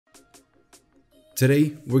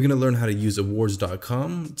Today, we're going to learn how to use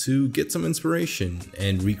Awwwards.com to get some inspiration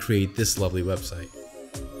and recreate this lovely website.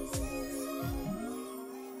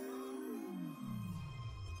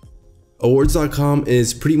 Awwwards.com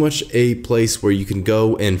is pretty much a place where you can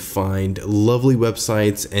go and find lovely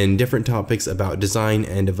websites and different topics about design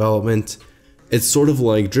and development. It's sort of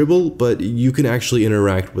like Dribbble, but you can actually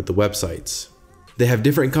interact with the websites. They have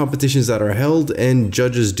different competitions that are held, and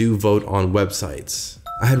judges do vote on websites.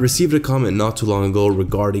 I had received a comment not too long ago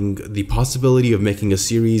regarding the possibility of making a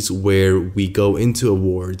series where we go into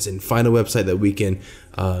Awwwards and find a website that we can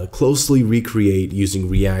closely recreate using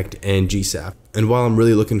React and GSAP. And while I'm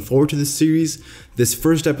really looking forward to this series, this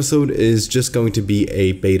first episode is just going to be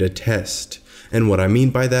a beta test. And what I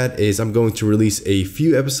mean by that is I'm going to release a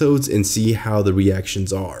few episodes and see how the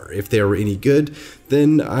reactions are. If they are any good,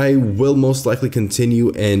 then I will most likely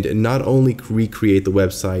continue and not only recreate the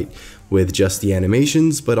website with just the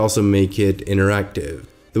animations, but also make it interactive.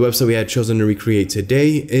 The website we had chosen to recreate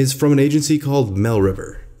today is from an agency called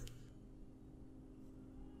River.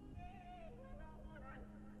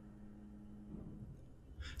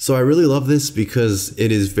 So I really love this because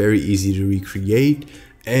it is very easy to recreate,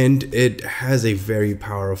 and it has a very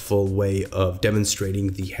powerful way of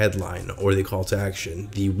demonstrating the headline or the call to action.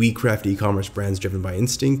 The "We craft e-commerce brands driven by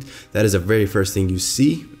instinct." That is the very first thing you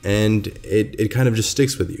see, and it kind of just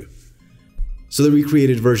sticks with you. So the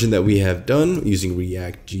recreated version that we have done using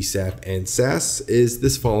React, GSAP, and Sass is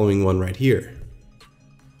this following one right here.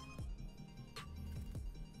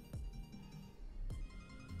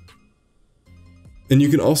 And you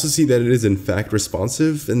can also see that it is in fact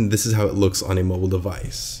responsive, and this is how it looks on a mobile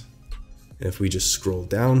device. And if we just scroll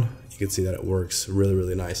down, you can see that it works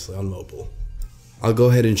really nicely on mobile. I'll go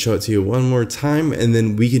ahead and show it to you one more time, and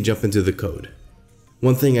then we can jump into the code.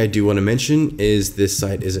 One thing I do want to mention is this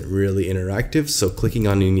site isn't really interactive, so clicking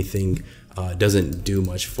on anything doesn't do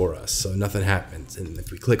much for us, so nothing happens. And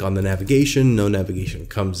if we click on the navigation, no navigation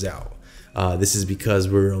comes out. This is because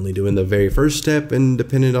we're only doing the very first step, and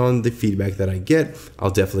depending on the feedback that I get, I'll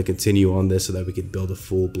definitely continue on this so that we can build a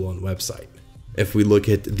full-blown website. If we look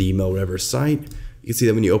at the River site, you can see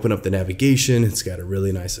that when you open up the navigation, it's got a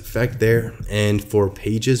really nice effect there. And for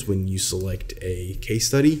pages, when you select a case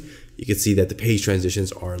study, you can see that the page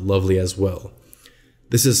transitions are lovely as well.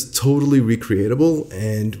 This is totally recreatable,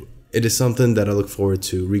 and it is something that I look forward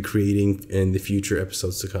to recreating in the future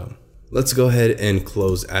episodes to come. Let's go ahead and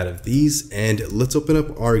close out of these, and let's open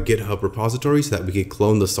up our GitHub repository so that we can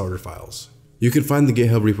clone the starter files. You can find the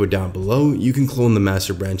GitHub repo down below. You can clone the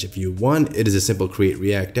master branch if you want. It is a simple create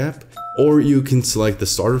React app, or you can select the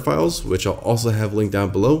starter files, which I'll also have linked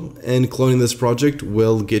down below, and cloning this project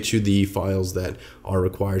will get you the files that are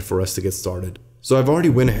required for us to get started. So I've already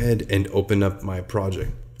went ahead and opened up my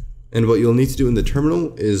project. And what you'll need to do in the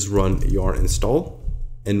terminal is run yarn install.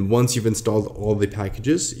 And once you've installed all the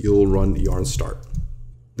packages, you'll run yarn start.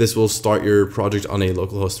 This will start your project on a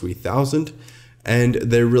localhost 3000, and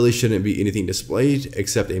there really shouldn't be anything displayed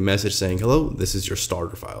except a message saying, "Hello, this is your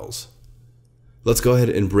starter files." Let's go ahead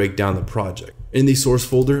and break down the project. In the source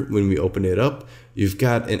folder, when we open it up, you've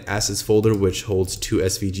got an assets folder which holds two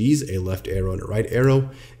SVGs, a left arrow and a right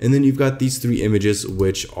arrow, and then you've got these three images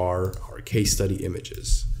which are our case study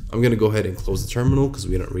images. I'm going to go ahead and close the terminal because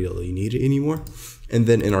we don't really need it anymore. And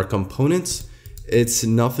then in our components,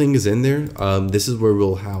 nothing is in there. This is where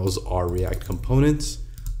we'll house our React components.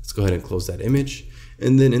 Let's go ahead and close that image.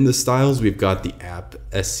 And then in the styles, we've got the app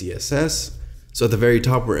SCSS. So at the very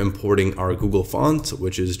top, we're importing our Google font,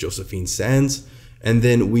 which is Josephine Sans. And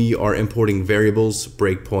then we are importing variables,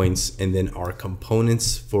 breakpoints, and then our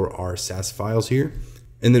components for our Sass files here.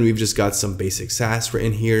 And then we've just got some basic Sass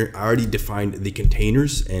written here. I already defined the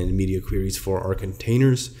containers and media queries for our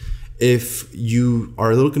containers. If you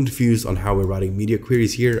are a little confused on how we're writing media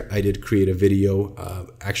queries here, I did create a video,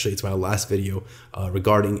 actually it's my last video,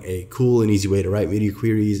 regarding a cool and easy way to write media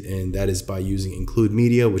queries, and that is by using include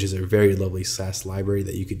media, which is a very lovely Sass library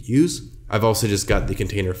that you could use. I've also just got the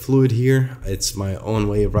container fluid here. It's my own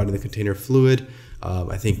way of writing the container fluid.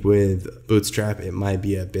 I think with Bootstrap, it might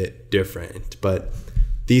be a bit different, but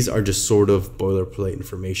these are just sort of boilerplate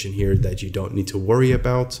information here that you don't need to worry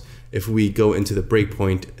about. If we go into the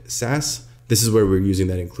breakpoint Sass, this is where we're using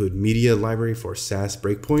that include media library for Sass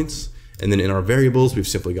breakpoints. And then in our variables, we've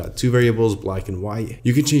simply got two variables, black and white.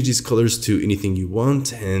 You can change these colors to anything you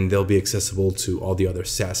want, and they'll be accessible to all the other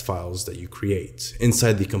Sass files that you create.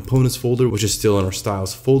 Inside the components folder, which is still in our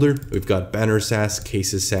styles folder, we've got banner Sass,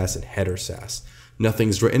 cases Sass, and header Sass.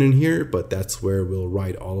 Nothing's written in here, but that's where we'll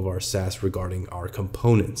write all of our Sass regarding our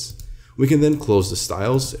components. We can then close the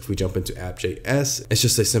styles. If we jump into app.js, it's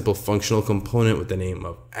just a simple functional component with the name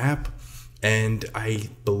of app. And I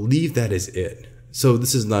believe that is it. So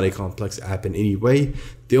this is not a complex app in any way.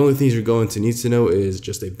 The only things you're going to need to know is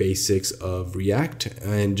just a basics of React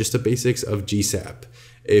and just the basics of GSAP.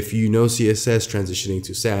 If you know CSS, transitioning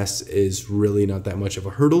to Sass is really not that much of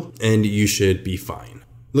a hurdle, and you should be fine.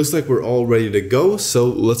 Looks like we're all ready to go, so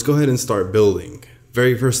let's go ahead and start building.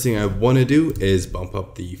 Very first thing I want to do is bump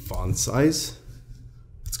up the font size.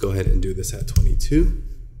 Let's go ahead and do this at 22.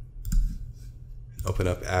 Open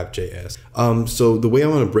up app.js. So the way I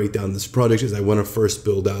want to break down this project is I want to first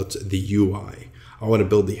build out the UI. I want to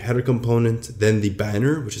build the header component, then the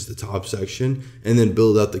banner, which is the top section, and then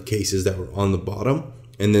build out the cases that were on the bottom,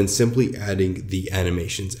 and then simply adding the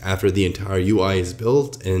animations after the entire UI is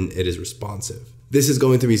built and it is responsive. This is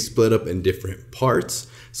going to be split up in different parts,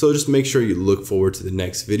 so just make sure you look forward to the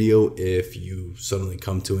next video if you suddenly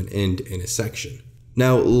come to an end in a section.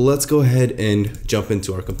 Now let's go ahead and jump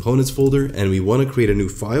into our components folder, and we want to create a new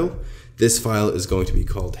file. This file is going to be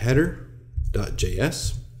called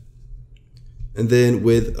header.js. And then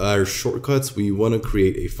with our shortcuts, we want to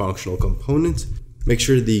create a functional component. Make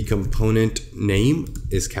sure the component name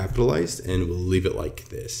is capitalized, and we'll leave it like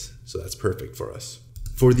this. So that's perfect for us.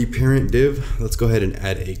 For the parent div, let's go ahead and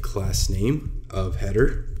add a class name of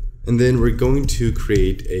header. And then we're going to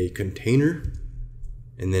create a container.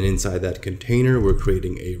 And then inside that container, we're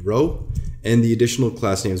creating a row. And the additional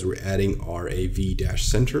class names we're adding are a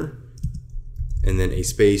v-center, and then a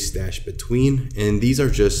space dash between. And these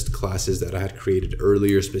are just classes that I had created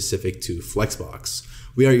earlier specific to Flexbox.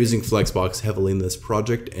 We are using Flexbox heavily in this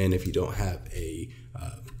project, and if you don't have a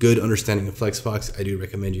good understanding of Flexbox, I do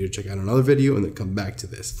recommend you to check out another video and then come back to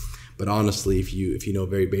this. But honestly, if you know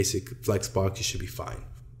very basic Flexbox, you should be fine.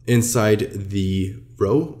 Inside the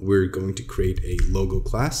row, we're going to create a logo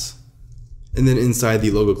class. And then inside the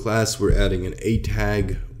logo class, we're adding an A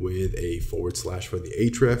tag with a / for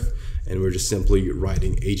the href, and we're just simply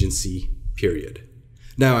writing agency period.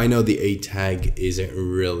 Now, I know the A tag isn't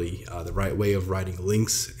really the right way of writing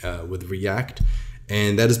links with React,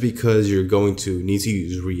 and that is because you're going to need to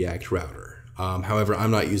use React Router. However,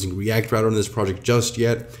 I'm not using React Router in this project just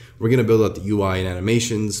yet. We're going to build out the UI and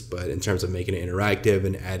animations, but in terms of making it interactive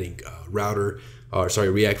and adding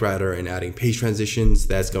React Router and adding page transitions,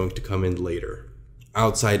 that's going to come in later.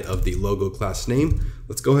 Outside of the logo class name,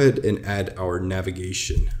 let's go ahead and add our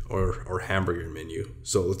navigation or hamburger menu.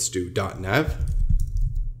 So let's do .nav.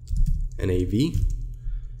 NAV,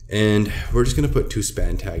 and we're just going to put 2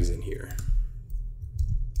 span tags in here,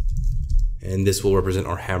 and this will represent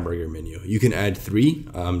our hamburger menu. You can add 3.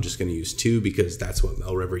 I'm just going to use 2 because that's what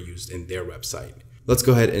River used in their website. Let's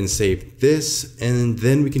go ahead and save this, and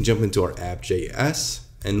then we can jump into our app.js,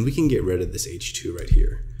 and we can get rid of this h2 right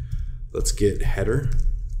here. Let's get header,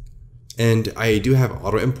 and I do have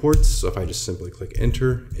auto imports, so if I just simply click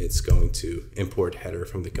enter, it's going to import header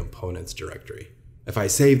from the components directory. If I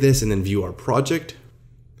save this and then view our project,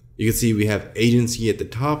 you can see we have agency at the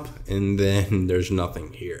top, and then there's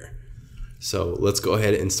nothing here. So let's go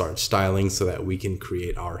ahead and start styling so that we can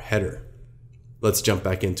create our header. Let's jump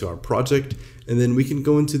back into our project, and then we can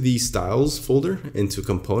go into the styles folder, into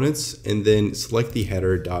components, and then select the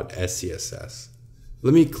header.scss.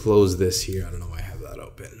 Let me close this here. I don't know why I have that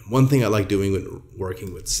open. One thing I like doing when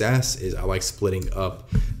working with Sass is I like splitting up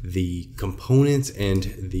the components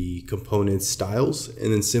and the component styles,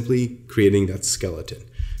 and then simply creating that skeleton.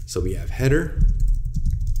 So we have header,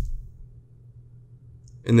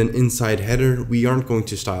 and then inside header, we aren't going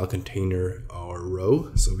to style container or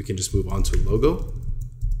row, so we can just move on to logo.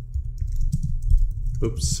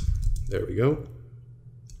 Oops, there we go.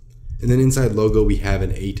 And then inside logo, we have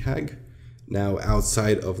an A tag. Now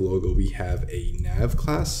outside of logo, we have a nav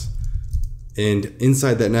class, and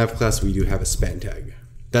inside that nav class, we do have a span tag.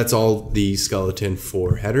 That's all the skeleton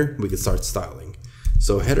for header. We can start styling.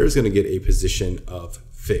 So header is going to get a position of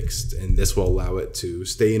fixed, and this will allow it to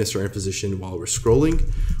stay in a certain position while we're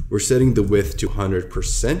scrolling. We're setting the width to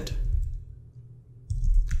 100%.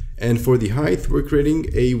 And for the height, we're creating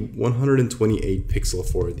a 128 pixel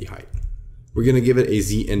for the height. We're going to give it a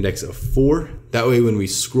z index of 4. That way, when we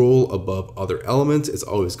scroll above other elements, it's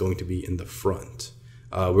always going to be in the front.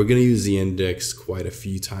 We're going to use z index quite a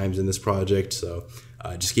few times in this project, so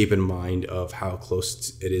just keep in mind of how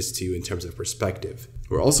close it is to you in terms of perspective.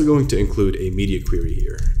 We're also going to include a media query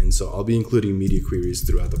here, and so I'll be including media queries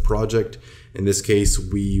throughout the project. In this case,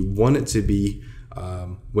 we want it to be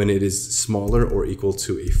when it is smaller or equal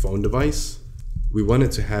to a phone device. We want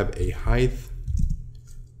it to have a height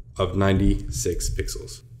of 96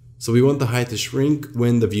 pixels. So we want the height to shrink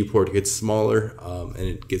when the viewport gets smaller and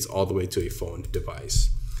it gets all the way to a phone device.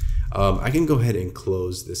 I can go ahead and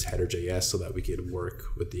close this header.js so that we could work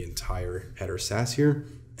with the entire header sass here.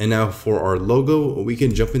 And now for our logo, we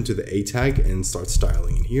can jump into the A tag and start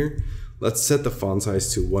styling in here. Let's set the font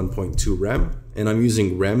size to 1.2 rem. And I'm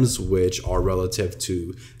using rems, which are relative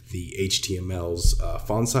to the HTML's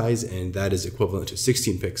font size, and that is equivalent to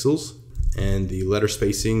 16 pixels. And the letter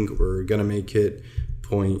spacing, we're gonna make it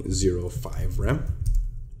 0.05 rem.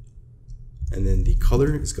 And then the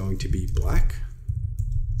color is going to be black.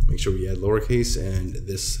 Make sure we add lowercase, and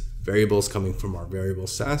this variable is coming from our variable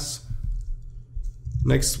sass.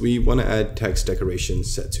 Next, we want to add text decoration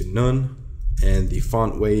set to none, and the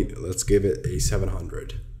font weight, let's give it a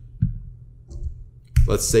 700.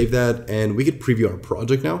 Let's save that, and we could preview our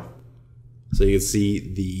project now. So you can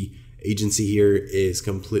see the agency here is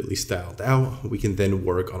completely styled out. We can then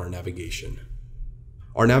work on our navigation.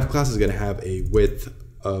 Our nav class is going to have a width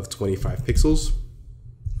of 25 pixels,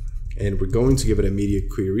 and we're going to give it a media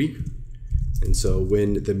query. And so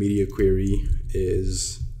when the media query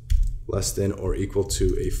is less than or equal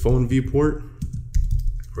to a phone viewport,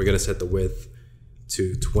 we're going to set the width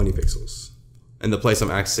to 20 pixels. And the place I'm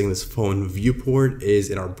accessing this phone viewport is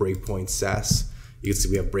in our breakpoint sass. You can see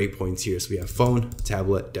we have breakpoints here. So we have phone,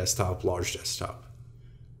 tablet, desktop, large desktop.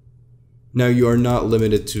 Now you are not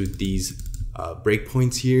limited to these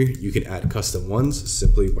breakpoints here. You can add custom ones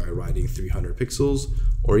simply by writing 300 pixels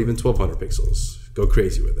or even 1200 pixels. Go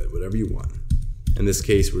crazy with it, whatever you want. In this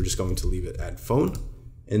case, we're just going to leave it at phone.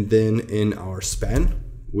 And then in our span,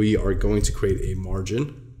 we are going to create a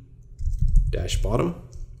margin dash bottom.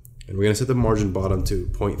 And we're going to set the margin bottom to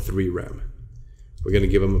 0.3 rem. We're going to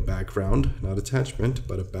give them a background, not attachment,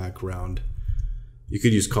 but a background. You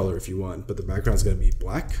could use color if you want, but the background is going to be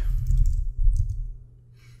black.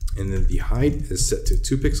 And then the height is set to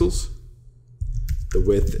 2 pixels. The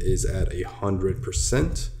width is at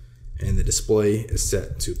 100%, and the display is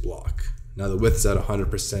set to block. Now the width is at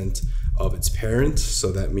 100% of its parent,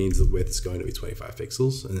 so that means the width is going to be 25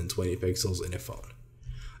 pixels and then 20 pixels in a phone.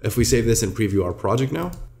 If we save this and preview our project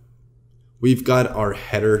now, we've got our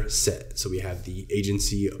header set. So we have the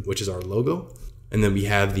agency, which is our logo, and then we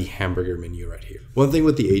have the hamburger menu right here. One thing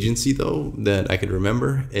with the agency though that I could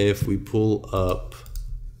remember, if we pull up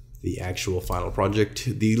the actual final project,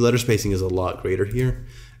 the letter spacing is a lot greater here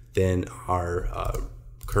than our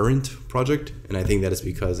current project. And I think that is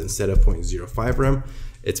because instead of 0.05 rem,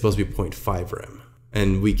 it's supposed to be 0.5 rem.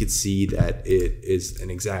 And we could see that it is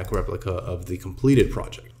an exact replica of the completed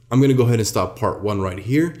project. I'm going to go ahead and stop part 1 right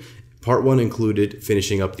here. Part 1 included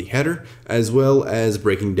finishing up the header as well as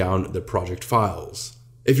breaking down the project files.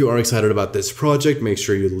 If you are excited about this project, make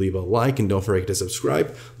sure you leave a like and don't forget to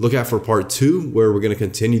subscribe. Look out for part 2 where we're going to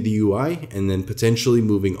continue the UI and then potentially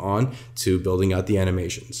moving on to building out the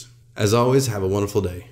animations. As always, have a wonderful day.